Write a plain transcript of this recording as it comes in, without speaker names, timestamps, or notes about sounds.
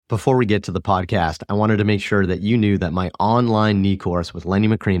Before we get to the podcast, I wanted to make sure that you knew that my online knee course with Lenny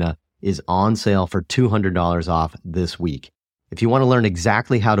Macrina is on sale for $200 off this week. If you want to learn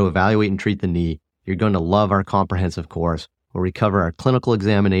exactly how to evaluate and treat the knee, you're going to love our comprehensive course where we cover our clinical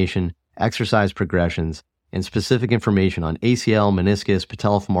examination, exercise progressions, and specific information on ACL, meniscus,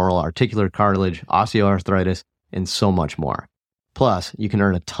 patellofemoral, articular cartilage, osteoarthritis, and so much more. Plus, you can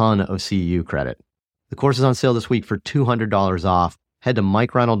earn a ton of CEU credit. The course is on sale this week for $200 off. Head to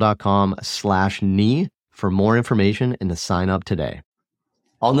MikeReinold.com/knee for more information and to sign up today.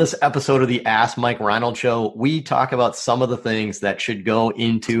 On this episode of the Ask Mike Reinold Show, we talk about some of the things that should go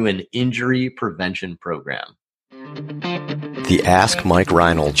into an injury prevention program. The Ask Mike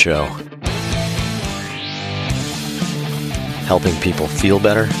Reinold Show. Helping people feel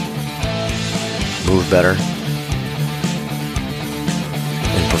better, move better,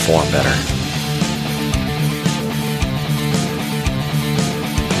 and perform better.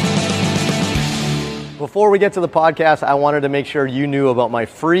 Before we get to the podcast, I wanted to make sure you knew about my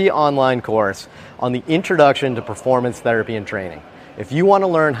free online course on the Introduction to Performance Therapy and Training. If you want to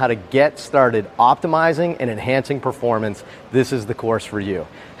learn how to get started optimizing and enhancing performance, this is the course for you.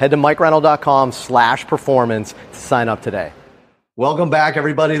 Head to MikeReinold.com/performance to sign up today. Welcome back,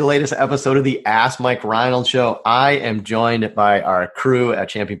 everybody, to the latest episode of the Ask Mike Reinold Show. I am joined by our crew at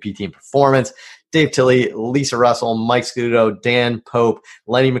Champion PT and Performance. Dave Tilley, Lisa Russell, Mike Scudo, Dan Pope,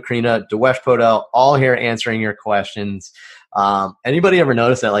 Lenny Macrina, Dewesh Podell, all here answering your questions. Anybody ever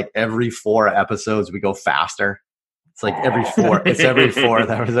notice that like every 4 episodes we go faster? It's like every 4. It's every 4th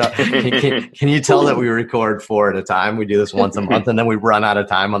episode. Can you tell that we record 4 at a time? We do this once a month and then we run out of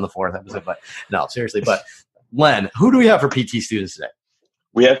time on the 4th episode. But no, seriously. But Len, who do we have for PT students today?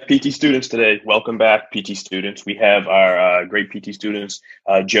 We have PT students today. Welcome back, PT students. We have our great PT students,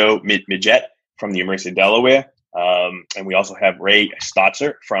 Joe Midget from the University of Delaware. And we also have Ray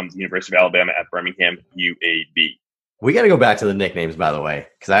Stotzer from the University of Alabama at Birmingham, UAB. We got to go back to the nicknames, by the way,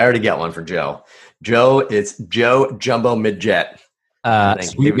 because I already get one for Joe. Joe, it's Joe Jumbo Midjet.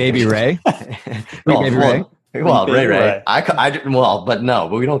 Sweet Baby Ray. Ray. Well, Ray.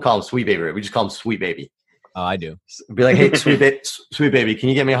 But we don't call him Sweet Baby Ray. We just call him Sweet Baby. Oh, I do. Be like, hey, sweet baby, can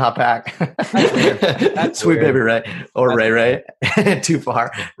you get me a hot pack? That's Sweet weird. Baby Ray or That's Ray. Too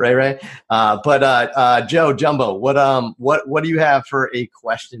far, Ray. But Joe Jumbo, what do you have for a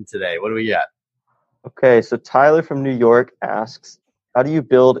question today? What do we got? Okay, so Tyler from New York asks, how do you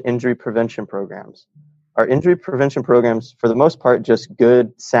build injury prevention programs? Are injury prevention programs, for the most part, just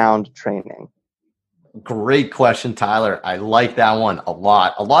good, sound training? Great question, Tyler. I like that one a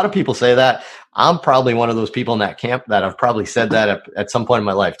lot. A lot of people say that. I'm probably one of those people in that camp that have probably said that at some point in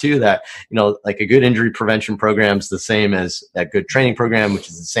my life too, that, like a good injury prevention program is the same as a good training program, which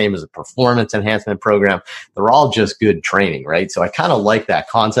is the same as a performance enhancement program. They're all just good training, right? So I kind of like that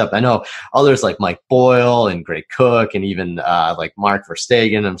concept. I know others like Mike Boyle and Greg Cook and even like Mark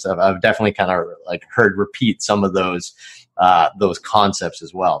Verstegen and stuff. I've definitely kind of like heard repeat some of those concepts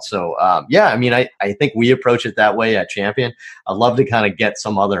as well. So, I think we approach it that way at Champion. I'd love to kind of get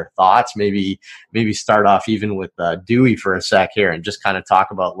some other thoughts, maybe start off even with Dewey for a sec here and just kind of talk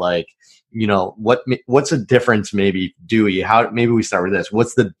about like, what's the difference, maybe Dewey, maybe we start with this.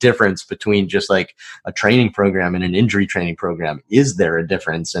 What's the difference between just like a training program and an injury training program? Is there a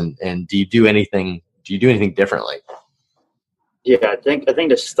difference? And do you do anything differently? Yeah, I think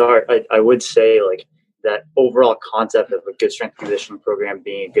to start, I would say like, that overall concept of a good strength conditioning program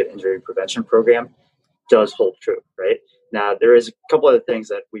being a good injury prevention program does hold true, right? Now, there is a couple other things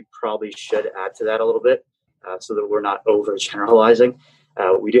that we probably should add to that a little bit so that we're not overgeneralizing.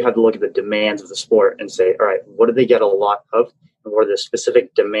 We do have to look at the demands of the sport and say, all right, what do they get a lot of? And what are the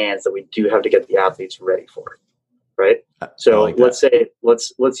specific demands that we do have to get the athletes ready for, right? So let's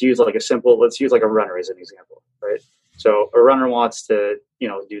use like a runner as an example, right? So a runner wants to,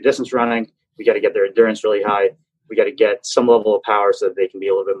 do distance running. We got to get their endurance really high. We got to get some level of power so that they can be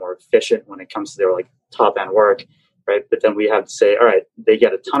a little bit more efficient when it comes to their like top end work, right? But then we have to say, all right, they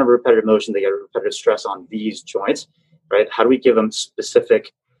get a ton of repetitive motion. They get repetitive stress on these joints, right? How do we give them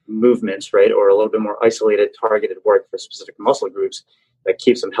specific movements, right? Or a little bit more isolated, targeted work for specific muscle groups that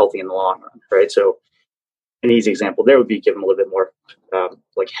keeps them healthy in the long run, right? So an easy example there would be give them a little bit more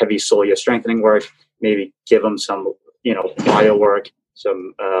like heavy soleus strengthening work, maybe give them some, bio work,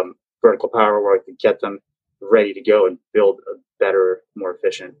 some vertical power work to get them ready to go and build a better, more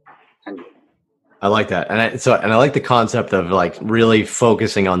efficient engine. I like that. And I like the concept of like really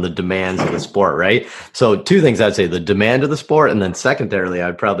focusing on the demands of the sport, right? So 2 things I'd say: the demand of the sport, and then secondarily,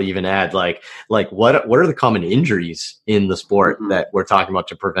 I'd probably even add like what are the common injuries in the sport that we're talking about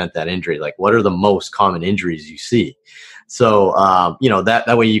to prevent that injury? Like what are the most common injuries you see? So,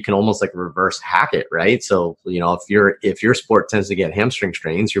 that way you can almost like reverse hack it, right? So, if your sport tends to get hamstring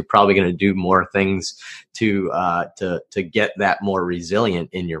strains, you're probably going to do more things to get that more resilient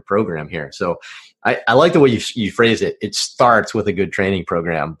in your program here. So I like the way you phrase it. It starts with a good training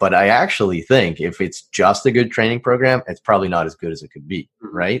program, but I actually think if it's just a good training program, it's probably not as good as it could be,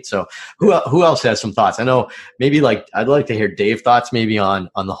 right? So who else has some thoughts? I know maybe I'd like to hear Dave's thoughts maybe on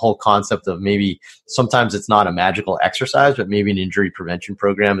the whole concept of maybe sometimes it's not a magical exercise, but maybe an injury prevention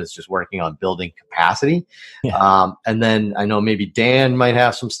program is just working on building capacity. Yeah. And then I know maybe Dan might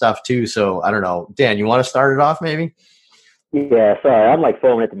have some stuff too. So I don't know, Dan, you want to start it off maybe? Yeah, sorry, I'm like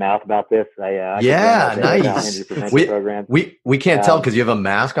foaming at the mouth about this. Nice. We can't tell because you have a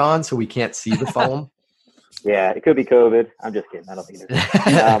mask on, so we can't see the foam. Yeah, it could be COVID. I'm just kidding. I don't think it is.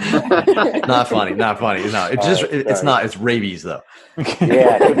 Not funny. No, it's not. It's rabies though.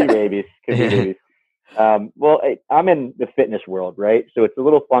 Yeah, it could be rabies. Well, I'm in the fitness world, right? So it's a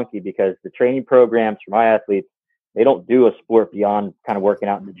little funky because the training programs for my athletes, they don't do a sport beyond kind of working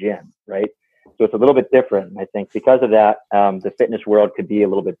out in the gym, right? So it's a little bit different. I think because of that, the fitness world could be a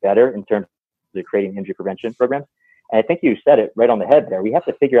little bit better in terms of creating injury prevention programs. And I think you said it right on the head there. We have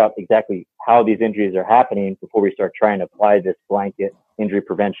to figure out exactly how these injuries are happening before we start trying to apply this blanket injury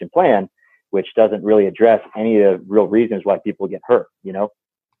prevention plan, which doesn't really address any of the real reasons why people get hurt,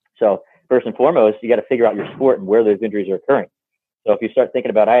 So first and foremost, you got to figure out your sport and where those injuries are occurring. So if you start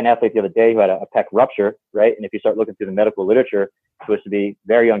thinking about, I had an athlete the other day who had a pec rupture, right? And if you start looking through the medical literature, it's supposed to be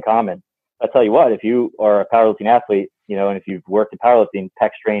very uncommon. I'll tell you what, if you are a powerlifting athlete, and if you've worked in powerlifting,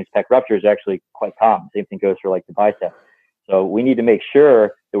 pec strains, pec ruptures are actually quite common. Same thing goes for like the bicep. So we need to make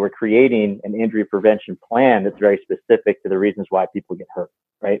sure that we're creating an injury prevention plan that's very specific to the reasons why people get hurt,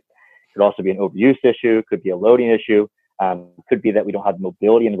 right? It could also be an overuse issue, could be a loading issue, could be that we don't have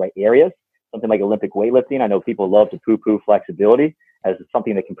mobility in the right areas. Something like Olympic weightlifting, I know people love to poo-poo flexibility as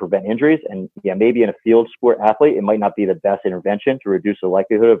something that can prevent injuries. And yeah, maybe in a field sport athlete, it might not be the best intervention to reduce the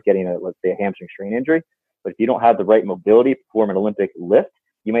likelihood of getting let's say a hamstring strain injury. But if you don't have the right mobility to perform an Olympic lift,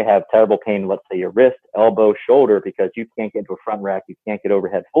 you may have terrible pain, let's say your wrist, elbow, shoulder, because you can't get into a front rack, you can't get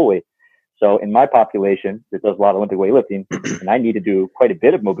overhead fully. So in my population that does a lot of Olympic weightlifting, and I need to do quite a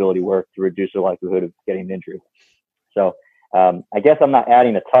bit of mobility work to reduce the likelihood of getting an injury. So I guess I'm not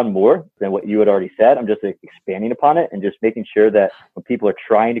adding a ton more than what you had already said. I'm just expanding upon it and just making sure that when people are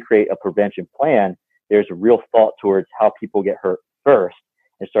trying to create a prevention plan, there's a real thought towards how people get hurt first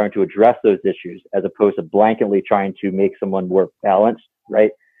and starting to address those issues as opposed to blanketly trying to make someone more balanced,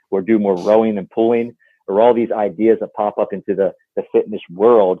 right? Or do more rowing and pulling, or all these ideas that pop up into the fitness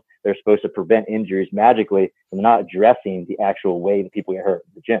world. They're supposed to prevent injuries magically, and they're not addressing the actual way that people get hurt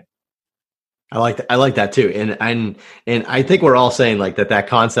in the gym. I like that too. And I think we're all saying like that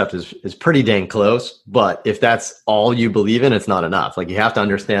concept is pretty dang close, but if that's all you believe in, it's not enough. Like you have to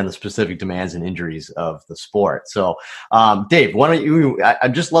understand the specific demands and injuries of the sport. So, Dave, why don't you,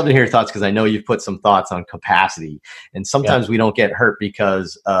 I'd just love to hear your thoughts because I know you've put some thoughts on capacity, and sometimes we don't get hurt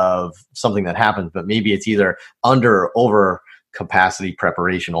because of something that happens, but maybe it's either under or over capacity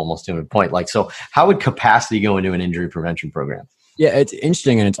preparation almost to a point. Like, so how would capacity go into an injury prevention program? Yeah, it's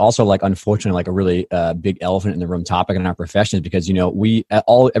interesting, and it's also like unfortunately like a really big elephant in the room topic in our profession is because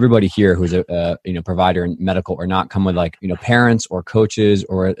everybody here who's a provider in medical or not come with like parents or coaches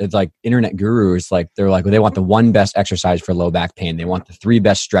or it's like internet gurus, like they're like they want the one best exercise for low back pain, they want the 3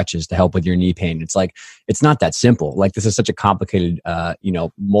 best stretches to help with your knee pain. It's like it's not that simple. Like this is such a complicated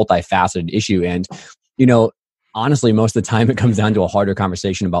multifaceted issue, and honestly, most of the time it comes down to a harder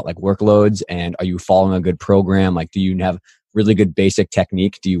conversation about like workloads and are you following a good program? Like, do you have really good basic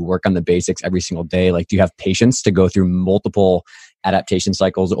technique? Do you work on the basics every single day? Like, do you have patience to go through multiple adaptation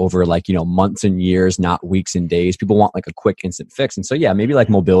cycles over like, months and years, not weeks and days? People want like a quick instant fix. And so, yeah, maybe like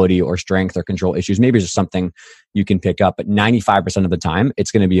mobility or strength or control issues, maybe it's just something you can pick up, but 95% of the time,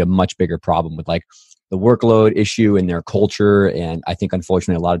 it's going to be a much bigger problem with like the workload issue in their culture. And I think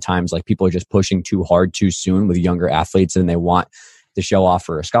unfortunately, a lot of times like people are just pushing too hard too soon with younger athletes and they want to show off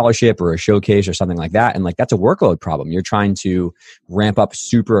for a scholarship or a showcase or something like that. And like, that's a workload problem. You're trying to ramp up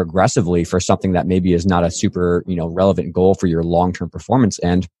super aggressively for something that maybe is not a super, relevant goal for your long-term performance.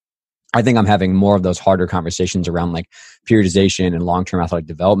 And I think I'm having more of those harder conversations around like periodization and long-term athletic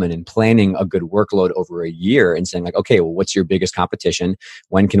development and planning a good workload over a year and saying like, okay, well, what's your biggest competition?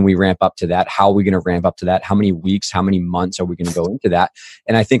 When can we ramp up to that? How are we going to ramp up to that? How many weeks, how many months are we going to go into that?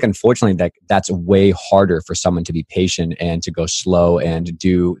 And I think unfortunately that's way harder for someone to be patient and to go slow and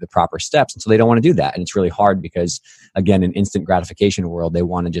do the proper steps. And so they don't want to do that. And it's really hard because again, in instant gratification world, they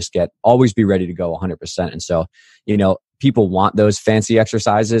want to just always be ready to go 100%. And so, people want those fancy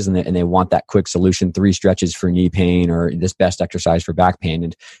exercises and they want that quick solution, 3 stretches for knee pain or this best exercise for back pain.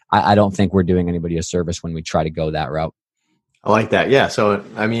 And I don't think we're doing anybody a service when we try to go that route. I like that. Yeah. So,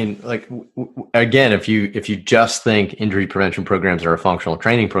 I mean, like, again, if you just think injury prevention programs are a functional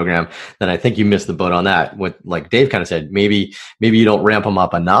training program, then I think you missed the boat on that. What, like Dave kind of said, maybe you don't ramp them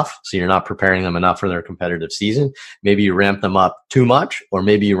up enough. So you're not preparing them enough for their competitive season. Maybe you ramp them up too much, or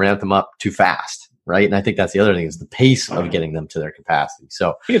maybe you ramp them up too fast. Right. And I think that's the other thing, is the pace of getting them to their capacity. So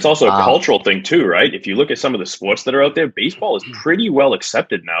I think it's also a cultural thing too, right? If you look at some of the sports that are out there, baseball is pretty well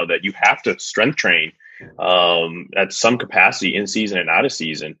accepted now that you have to strength train at some capacity in season and out of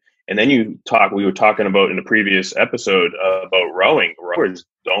season. And then we were talking about in the previous episode about rowing. Rowers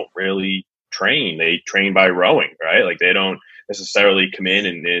don't really train. They train by rowing, right? Like they don't necessarily come in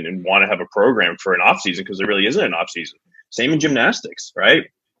and want to have a program for an off season, because there really isn't an off season. Same in gymnastics, right?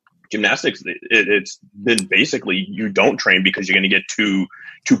 Gymnastics, it's been basically, you don't train because you're going to get too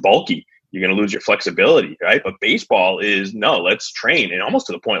bulky. You're going to lose your flexibility, right? But baseball is, no, let's train. And almost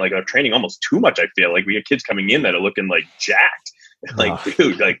to the point, like, I'm training almost too much, I feel. Like, we have kids coming in that are looking, like, jacked. Like,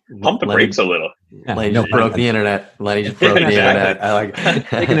 dude, like, pump the brakes a little. Lenny just broke the internet. Lenny just broke the internet. I like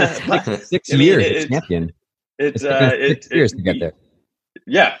it. Like 6 years as champion. It's 6 years to get there.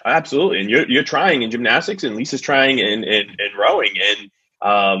 Yeah, absolutely. And you're trying in gymnastics, and Lisa's trying in rowing and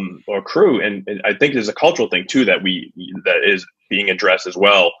or crew. And I think there's a cultural thing, too, that is being addressed as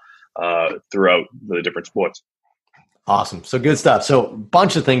well throughout the different sports. Awesome. So good stuff. So a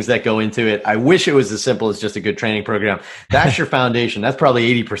bunch of things that go into it. I wish it was as simple as just a good training program. That's your foundation. That's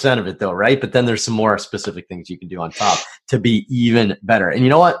probably 80% of it though, right? But then there's some more specific things you can do on top to be even better. And you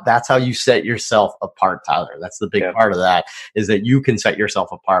know what? That's how you set yourself apart, Tyler. That's the big part of that, is that you can set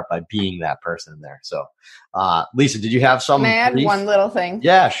yourself apart by being that person there. So Lisa, did you have some? May I add one little thing?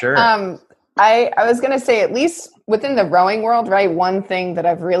 Yeah, sure. I was going to say, at least within the rowing world, right? One thing that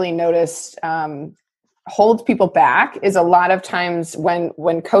I've really noticed holds people back is a lot of times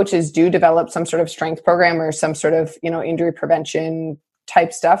when coaches do develop some sort of strength program or some sort of, injury prevention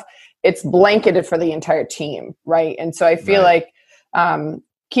type stuff, it's blanketed for the entire team. Right. And so I feel like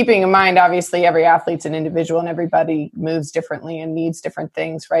keeping in mind, obviously every athlete's an individual and everybody moves differently and needs different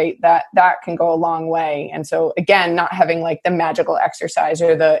things, right? That can go a long way. And so again, not having like the magical exercise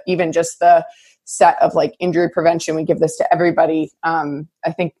or even just the set of like injury prevention, we give this to everybody.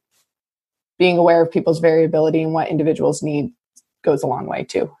 I think being aware of people's variability and what individuals need goes a long way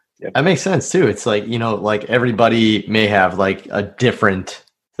too. That makes sense too. It's like, like everybody may have like a different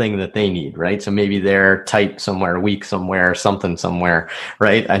thing that they need, right? So maybe they're tight somewhere, weak somewhere, something somewhere,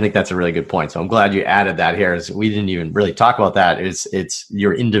 right? I think that's a really good point. So I'm glad you added that here, as we didn't even really talk about that. It's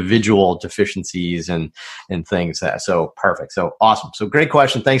your individual deficiencies and things. So perfect. So awesome. So great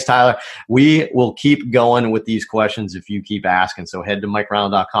question. Thanks, Tyler. We will keep going with these questions if you keep asking. So head to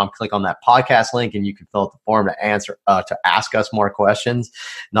MikeReinold.com, click on that podcast link, and you can fill out the form to ask us more questions,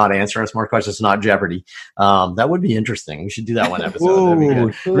 not answer us more questions, not Jeopardy. That would be interesting. We should do that one episode. That'd be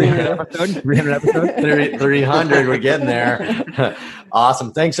good. 300 episode? 300. We're getting there.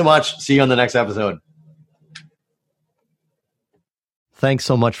 Awesome. Thanks so much. See you on the next episode. Thanks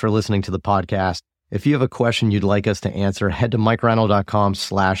so much for listening to the podcast. If you have a question you'd like us to answer, head to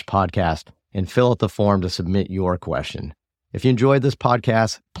MikeReinold.com/podcast and fill out the form to submit your question. If you enjoyed this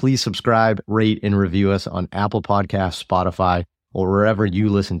podcast, please subscribe, rate, and review us on Apple Podcasts, Spotify, or wherever you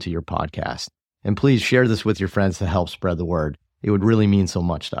listen to your podcast. And please share this with your friends to help spread the word. It would really mean so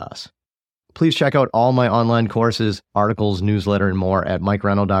much to us. Please check out all my online courses, articles, newsletter, and more at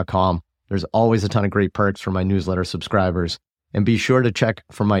MikeReinold.com. There's always a ton of great perks for my newsletter subscribers. And be sure to check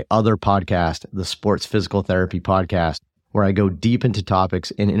for my other podcast, the Sports Physical Therapy Podcast, where I go deep into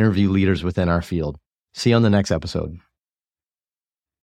topics and interview leaders within our field. See you on the next episode.